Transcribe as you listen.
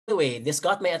the way, this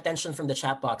got my attention from the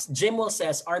chat box. Jimwell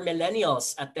says, are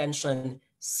millennials attention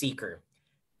seeker?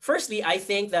 Firstly, I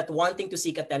think that wanting to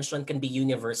seek attention can be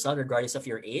universal regardless of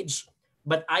your age.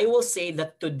 But I will say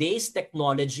that today's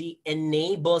technology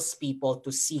enables people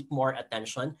to seek more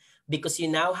attention because you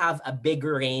now have a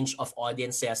bigger range of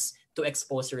audiences to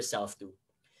expose yourself to.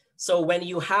 So when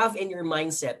you have in your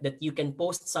mindset that you can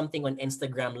post something on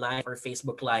Instagram Live or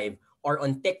Facebook Live or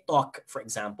on TikTok, for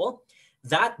example,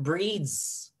 that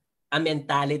breeds a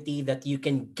mentality that you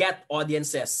can get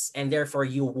audiences and therefore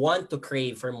you want to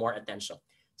crave for more attention.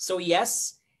 So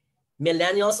yes,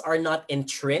 millennials are not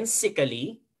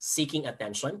intrinsically seeking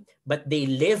attention, but they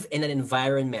live in an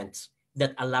environment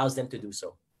that allows them to do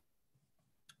so.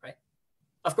 Right?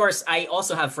 Of course, I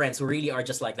also have friends who really are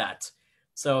just like that.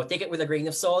 So take it with a grain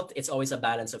of salt. It's always a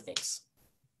balance of things.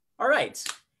 All right.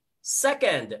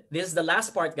 Second, this is the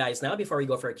last part, guys, now before we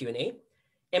go for a Q&A.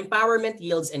 Empowerment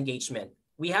yields engagement.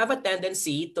 We have a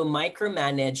tendency to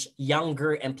micromanage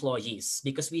younger employees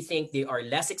because we think they are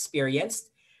less experienced.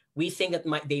 We think that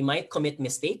they might commit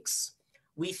mistakes.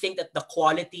 We think that the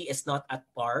quality is not at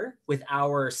par with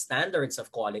our standards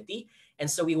of quality. And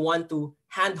so we want to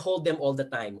handhold them all the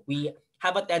time. We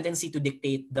have a tendency to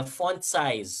dictate the font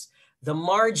size, the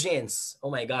margins, oh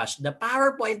my gosh, the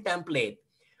PowerPoint template,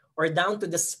 or down to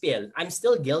the spill. I'm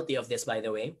still guilty of this, by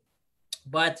the way.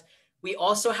 But we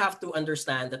also have to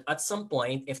understand that at some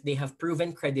point, if they have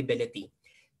proven credibility,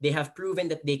 they have proven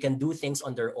that they can do things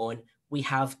on their own, we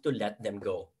have to let them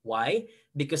go. Why?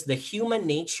 Because the human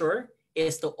nature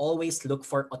is to always look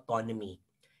for autonomy.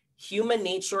 Human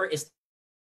nature is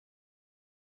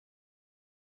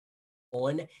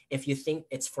on if you think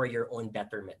it's for your own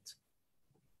betterment.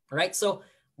 All right, so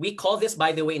we call this,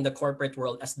 by the way, in the corporate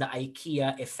world as the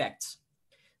IKEA effect.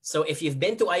 So if you've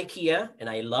been to IKEA, and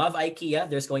I love IKEA,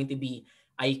 there's going to be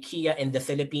IKEA in the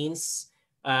Philippines,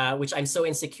 which I'm so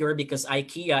insecure because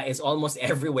IKEA is almost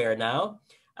everywhere now.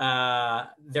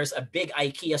 There's a big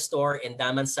IKEA store in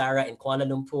Damansara in Kuala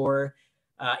Lumpur.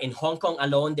 In Hong Kong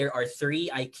alone, there are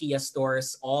 3 IKEA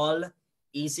stores, all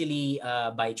easily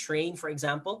by train, for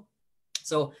example.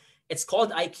 So it's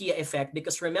called IKEA effect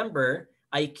because remember,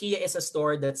 IKEA is a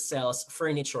store that sells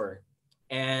furniture.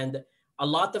 And a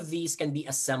lot of these can be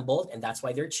assembled, and that's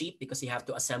why they're cheap because you have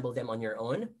to assemble them on your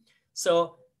own.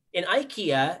 So in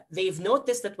IKEA, they've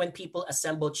noticed that when people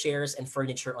assemble chairs and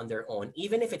furniture on their own,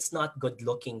 even if it's not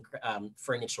good-looking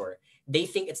furniture, they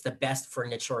think it's the best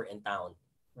furniture in town.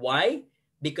 Why?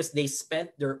 Because they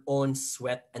spent their own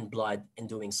sweat and blood in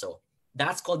doing so.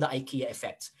 That's called the IKEA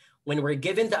effect. When we're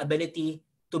given the ability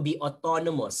to be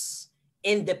autonomous,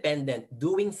 independent,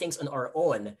 doing things on our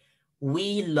own,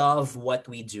 we love what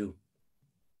we do.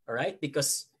 All right?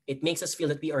 Because it makes us feel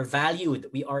that we are valued,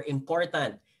 we are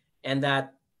important, and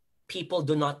that people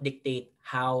do not dictate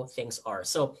how things are.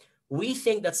 So we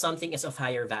think that something is of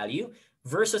higher value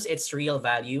versus its real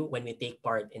value when we take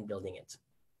part in building it.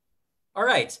 All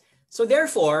right. So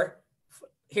therefore,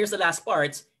 here's the last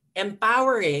part.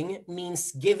 Empowering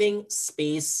means giving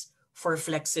space for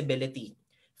flexibility.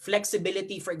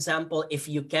 Flexibility, for example, if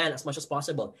you can, as much as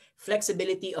possible.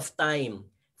 Flexibility of time,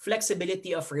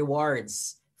 flexibility of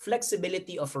rewards,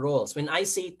 flexibility of roles. When I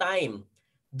say time,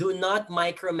 do not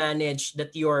micromanage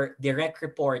that your direct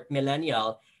report,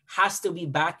 millennial, has to be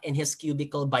back in his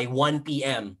cubicle by 1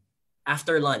 p.m.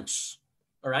 after lunch.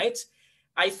 All right?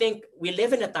 I think we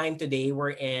live in a time today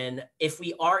wherein if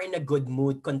we are in a good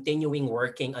mood, continuing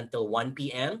working until 1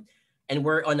 p.m., and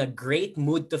we're on a great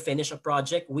mood to finish a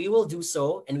project, we will do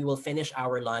so and we will finish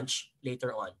our lunch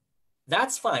later on.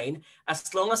 That's fine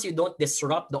as long as you don't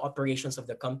disrupt the operations of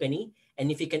the company. And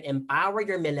if you can empower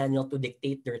your millennial to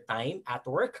dictate their time at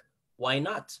work, why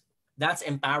not? That's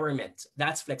empowerment.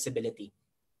 That's flexibility.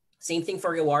 Same thing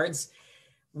for rewards.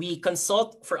 We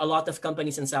consult for a lot of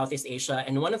companies in Southeast Asia.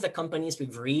 And one of the companies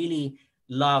we've really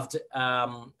loved,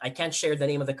 I can't share the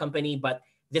name of the company, but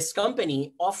this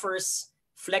company offers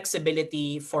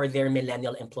flexibility for their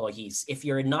millennial employees. If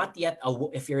you're not yet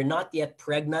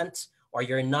pregnant, or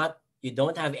you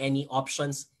don't have any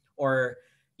options, or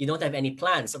you don't have any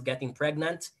plans of getting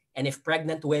pregnant, and if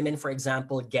pregnant women, for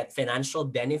example, get financial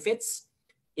benefits,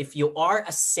 if you are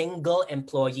a single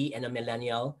employee and a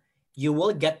millennial, you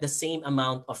will get the same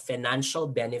amount of financial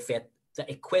benefit, the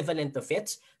equivalent of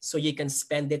it, so you can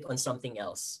spend it on something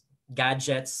else,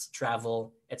 gadgets,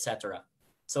 travel, etc.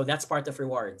 So that's part of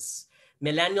rewards.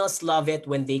 Millennials love it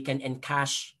when they can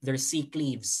encash their sick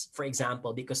leaves, for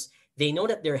example, because they know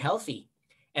that they're healthy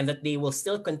and that they will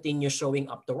still continue showing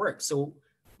up to work. So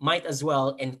might as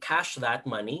well encash that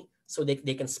money so they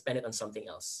can spend it on something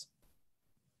else.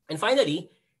 And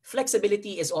finally,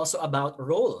 flexibility is also about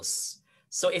roles.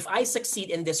 So if I succeed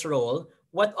in this role,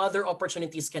 what other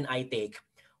opportunities can I take?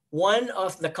 One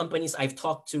of the companies I've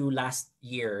talked to last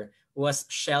year was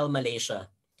Shell Malaysia.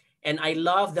 And I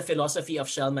love the philosophy of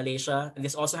Shell Malaysia. And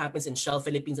this also happens in Shell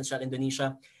Philippines and Shell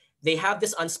Indonesia. They have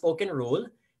this unspoken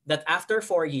rule that after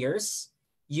 4 years,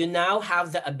 you now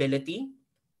have the ability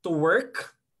to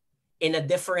work in a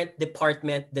different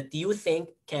department that you think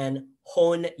can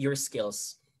hone your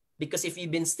skills. Because if you've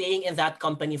been staying in that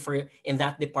company in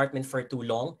that department for too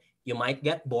long, you might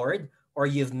get bored or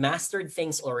you've mastered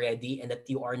things already and that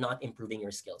you are not improving your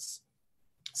skills.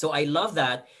 So I love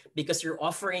that because you're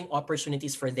offering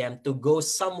opportunities for them to go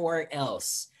somewhere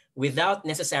else without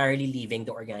necessarily leaving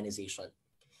the organization.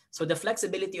 So the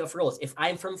flexibility of roles, if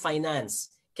I'm from finance,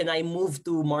 can I move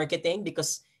to marketing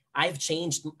because I've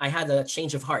changed, I had a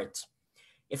change of heart?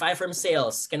 If I'm from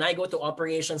sales, can I go to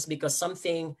operations because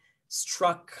something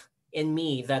struck in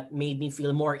me that made me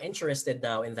feel more interested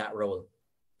now in that role,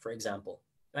 for example,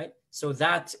 right? So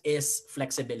that is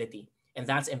flexibility and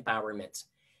that's empowerment.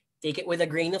 Take it with a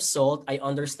grain of salt. I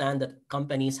understand that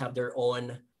companies have their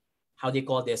own, how do you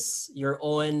call this, your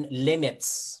own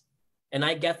limits. And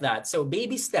I get that. So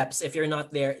baby steps if you're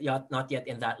not there, not yet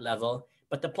in that level.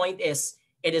 But the point is,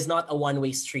 it is not a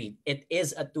one-way street. It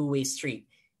is a two-way street.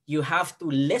 You have to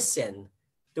listen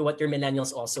to what your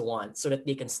millennials also want so that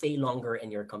they can stay longer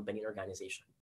in your company organization.